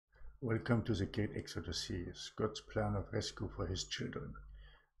Welcome to the Great Exodus series, God's plan of rescue for his children.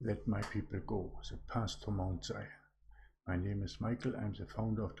 Let my people go, the path to Mount Zion. My name is Michael, I'm the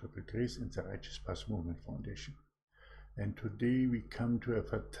founder of Triple Grace and the Righteous Path Movement Foundation. And today we come to a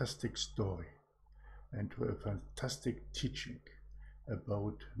fantastic story and to a fantastic teaching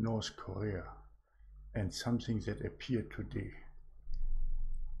about North Korea and something that appeared today.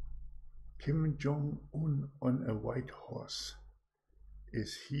 Jong Un on a white horse.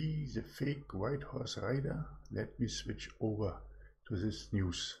 Is he the fake white horse rider? Let me switch over to this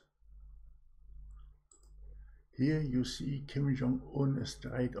news. Here you see Jong Un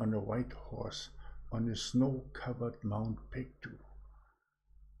astride on a white horse on a snow-covered Mount Paektu.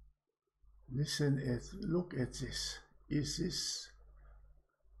 Look at this. Is this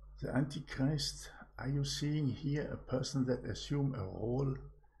the AntiChrist? Are you seeing here a person that assumes a role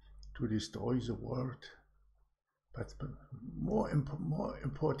to destroy the world? But more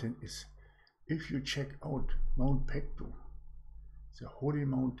important is, if you check out Mount Paektu, the holy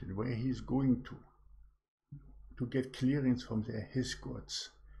mountain where he is going to get clearance from his gods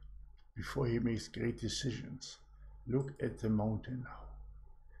before he makes great decisions. Look at the mountain now.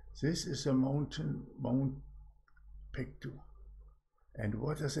 This is a mountain, Mount Paektu. And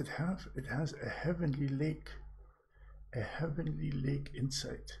what does it have? It has a heavenly lake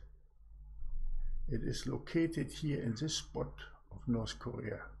inside. It is located here in this spot of North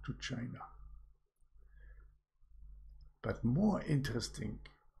Korea to China. But more interesting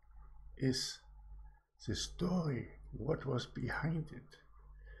is the story, what was behind it.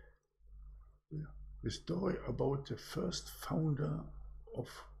 The story about the first founder of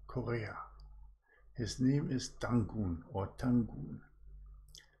Korea. His name is Tangun or Tangun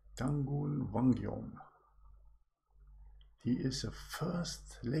Wangyong. He is the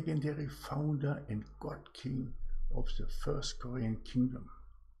first legendary founder and God King of the first Korean kingdom.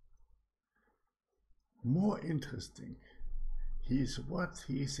 More interesting, he is what?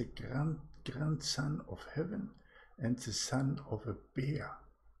 He is a grandson of heaven and the son of a bear.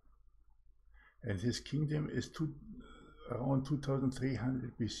 And his kingdom is around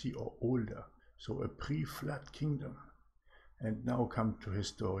 2300 BC or older, so a pre-flood kingdom. And now come to his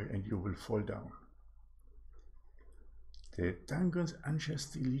story and you will fall down. The Tangun's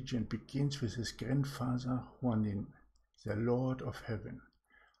ancestry legend begins with his grandfather Hwanin, the Lord of Heaven.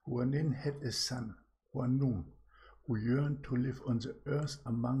 Hwanin had a son, Hwanung, who yearned to live on the earth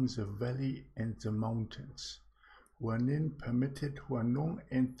among the valley and the mountains. Hwanin permitted Hwanung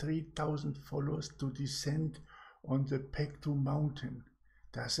and 3,000 followers to descend on the Paektu mountain.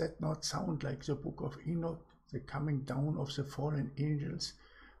 Does that not sound like the book of Enoch, the coming down of the fallen angels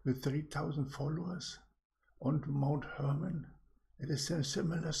with 3,000 followers? Onto Mount Hermon? It is a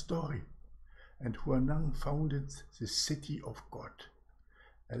similar story. And Hwanung founded the city of God.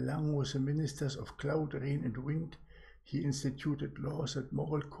 Along with the ministers of cloud, rain and wind, he instituted laws and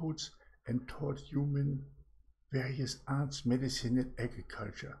moral codes and taught human various arts, medicine and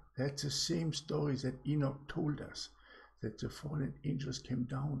agriculture. That's the same story that Enoch told us, that the fallen angels came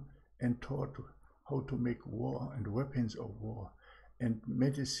down and taught how to make war and weapons of war, and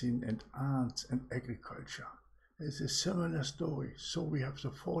medicine and arts and agriculture. It's a similar story. So we have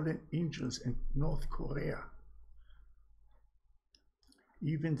the fallen angels in North Korea.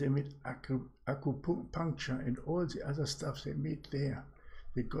 Even they made acupuncture and all the other stuff they made there.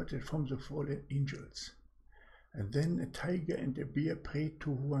 They got it from the fallen angels. And then a tiger and a bear prayed to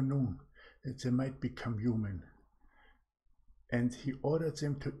Hwanung that they might become human. And he ordered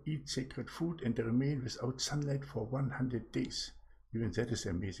them to eat sacred food and remain without sunlight for 100 days. Even that is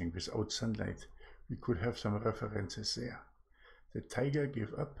amazing. Without sunlight, we could have some references there. The tiger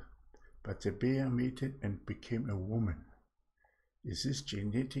gave up, but the bear mated and became a woman. Is this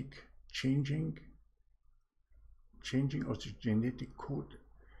genetic changing of the genetic code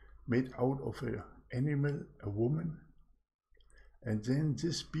made out of an animal, a woman? And then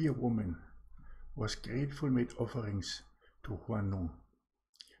this bear woman was grateful, made offerings to Hwanung,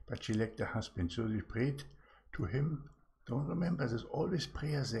 but she lacked a husband, so they prayed to him. Don't remember, there's always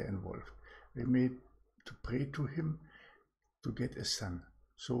prayers there involved. They made to pray to him to get a son.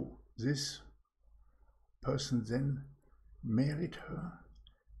 So this person then married her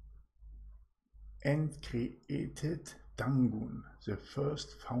and created Tangun, the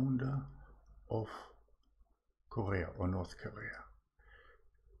first founder of Korea or North Korea.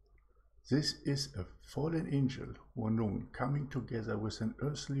 This is a fallen angel, Hwanung, coming together with an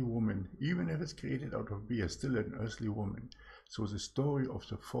earthly woman, even if it's created out of beer, still an earthly woman. So the story of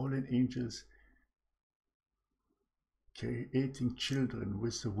the fallen angels creating children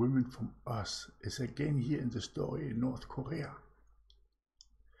with the women from us is again here in the story in North Korea.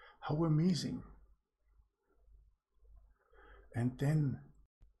 How amazing. And then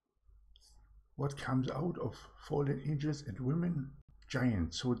what comes out of fallen angels and women?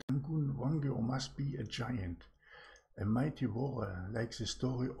 Giants. So Jong Un must be a giant, a mighty warrior, like the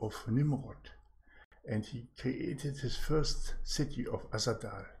story of Nimrod. And he created his first city of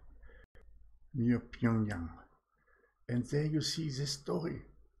Asadal, near Pyongyang. And there you see this story.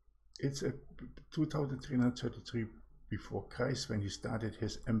 It's a 2333 before Christ when he started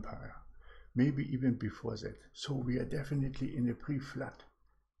his empire. Maybe even before that. So we are definitely in a pre-flood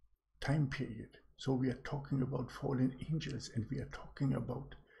time period. So we are talking about fallen angels, and we are talking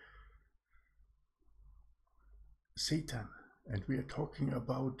about Satan, and we are talking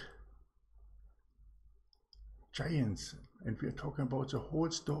about giants, and we are talking about the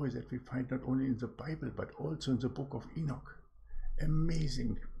whole story that we find not only in the Bible but also in the book of Enoch.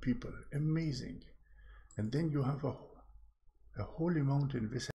 Amazing people, amazing. And then you have a holy mountain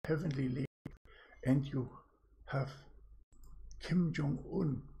with a heavenly lake, and you have Kim Jong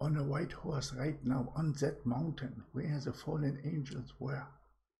Un on a white horse right now on that mountain where the fallen angels were.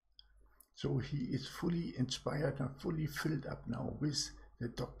 So he is fully inspired and fully filled up now with the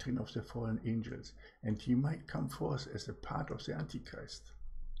doctrine of the fallen angels, and he might come forth as a part of the AntiChrist.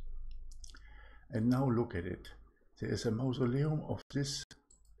 And now look at it. There is a mausoleum of this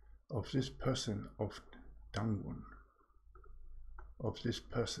person, of Jong Un, of this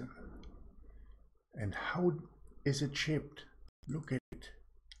person. And how is it shaped? Look at it.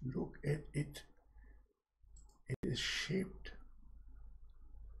 Look at it. It is shaped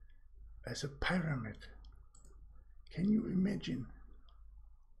as a pyramid. Can you imagine?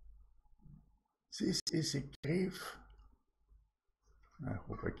 This is a grave. I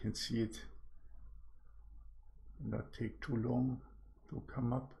hope I can see it. Not take too long to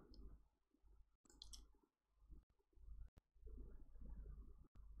come up.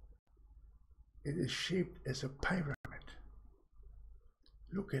 It is shaped as a pyramid.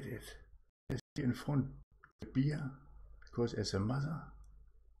 Look at it. I see in front the beer, because as a mother,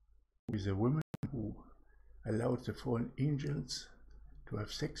 who is a woman who allowed the fallen angels to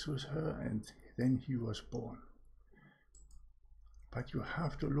have sex with her, and then he was born. But you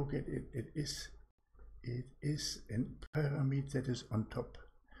have to look at it. It is a pyramid that is on top.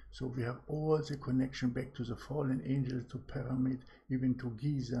 So we have all the connection back to the fallen angels, to pyramid, even to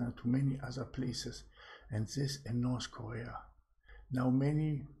Giza, to many other places. And this in North Korea. Now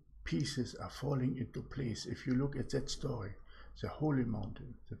many pieces are falling into place. If you look at that story, the Holy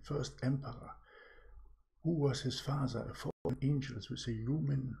Mountain, the first emperor, who was his father? A fallen angel with a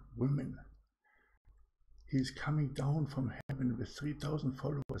human woman. He is coming down from heaven with 3,000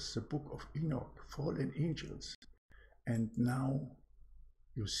 followers, the book of Enoch, fallen angels. And now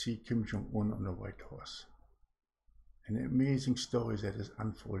you see Kim Jong Un on a white horse. An amazing story that is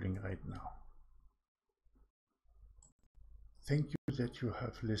unfolding right now. Thank you that you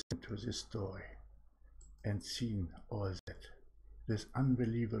have listened to this story and seen all that. It is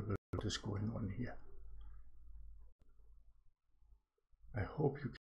unbelievable what is going on here. I hope you